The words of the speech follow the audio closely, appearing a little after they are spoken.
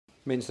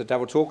Minister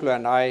Davutoglu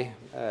and I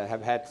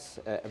have had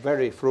a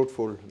very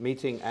fruitful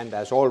meeting, and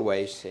as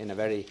always in a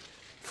very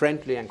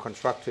friendly and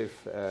constructive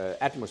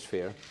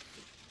atmosphere.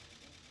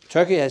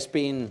 Turkey has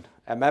been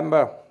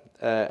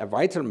a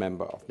vital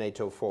member of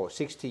NATO for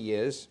 60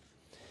 years,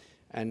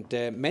 and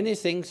many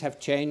things have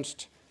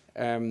changed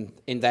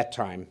in that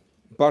time,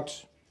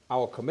 but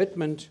our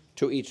commitment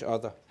to each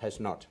other has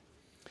not.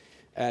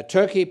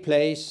 Turkey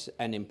plays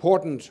an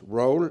important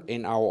role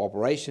in our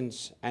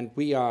operations, and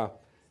we are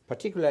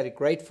particularly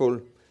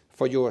grateful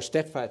for your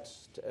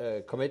steadfast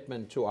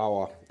commitment to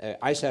our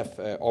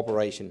ISAF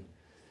operation.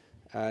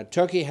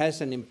 Turkey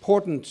has an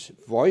important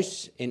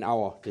voice in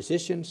our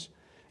decisions,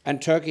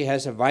 and Turkey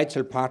has a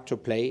vital part to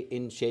play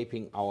in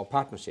shaping our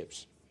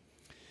partnerships.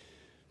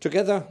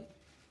 Together,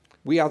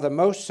 we are the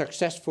most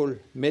successful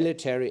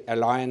military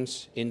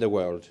alliance in the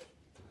world.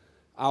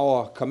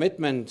 Our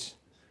commitment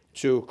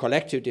to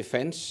collective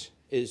defense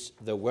is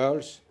the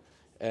world's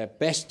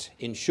best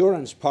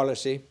insurance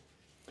policy,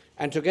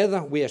 and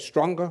together we are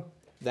stronger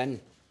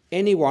than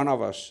any one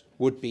of us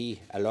would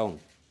be alone.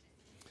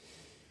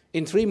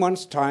 In 3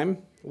 months'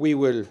 time, we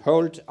will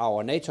hold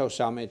our NATO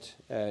summit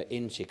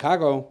in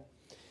Chicago.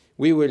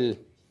 We will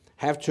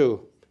have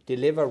to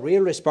deliver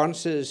real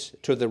responses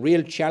to the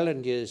real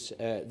challenges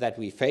that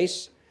we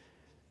face,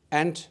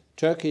 and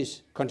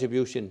Turkey's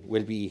contribution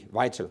will be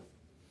vital.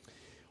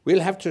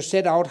 We'll have to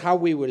set out how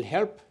we will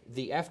help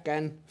the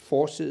Afghan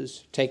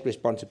forces take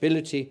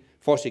responsibility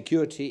for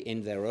security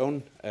in their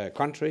own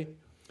country,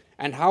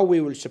 and how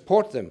we will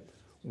support them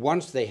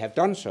once they have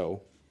done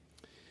so.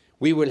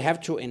 We will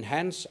have to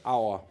enhance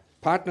our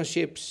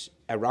partnerships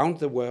around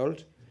the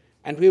world,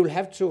 and we will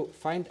have to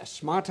find a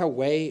smarter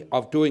way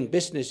of doing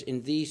business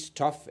in these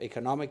tough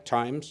economic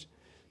times,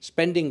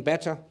 spending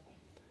better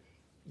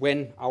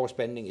when our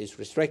spending is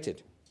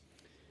restricted.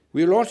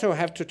 We will also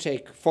have to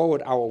take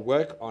forward our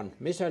work on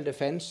missile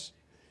defense.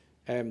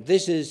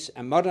 This is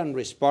a modern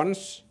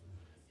response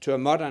to a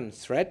modern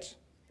threat.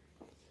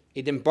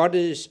 It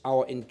embodies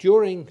our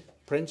enduring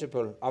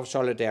principle of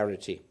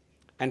solidarity,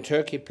 and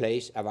Turkey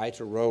plays a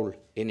vital role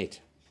in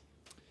it.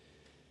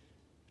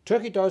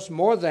 Turkey does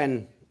more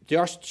than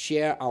just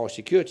share our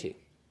security.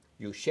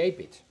 You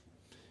shape it.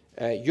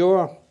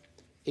 Your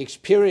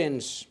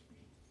experience,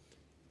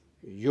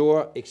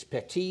 your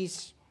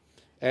expertise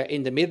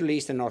in the Middle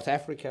East and North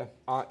Africa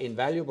are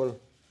invaluable.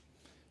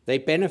 They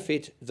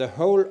benefit the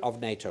whole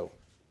of NATO.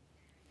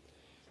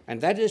 And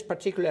that is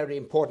particularly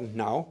important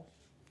now.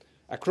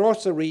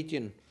 Across the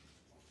region,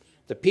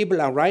 the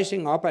people are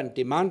rising up and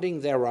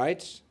demanding their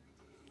rights,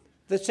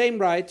 the same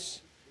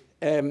rights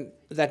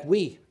that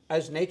we,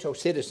 as NATO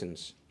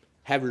citizens,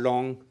 have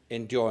long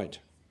enjoyed.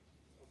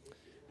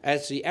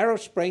 As the Arab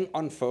Spring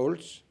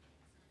unfolds,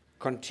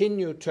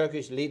 continued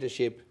Turkish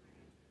leadership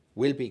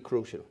will be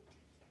crucial,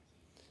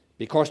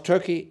 because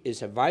Turkey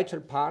is a vital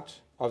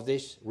part of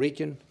this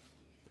region,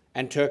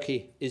 and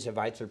Turkey is a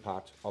vital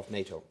part of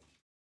NATO.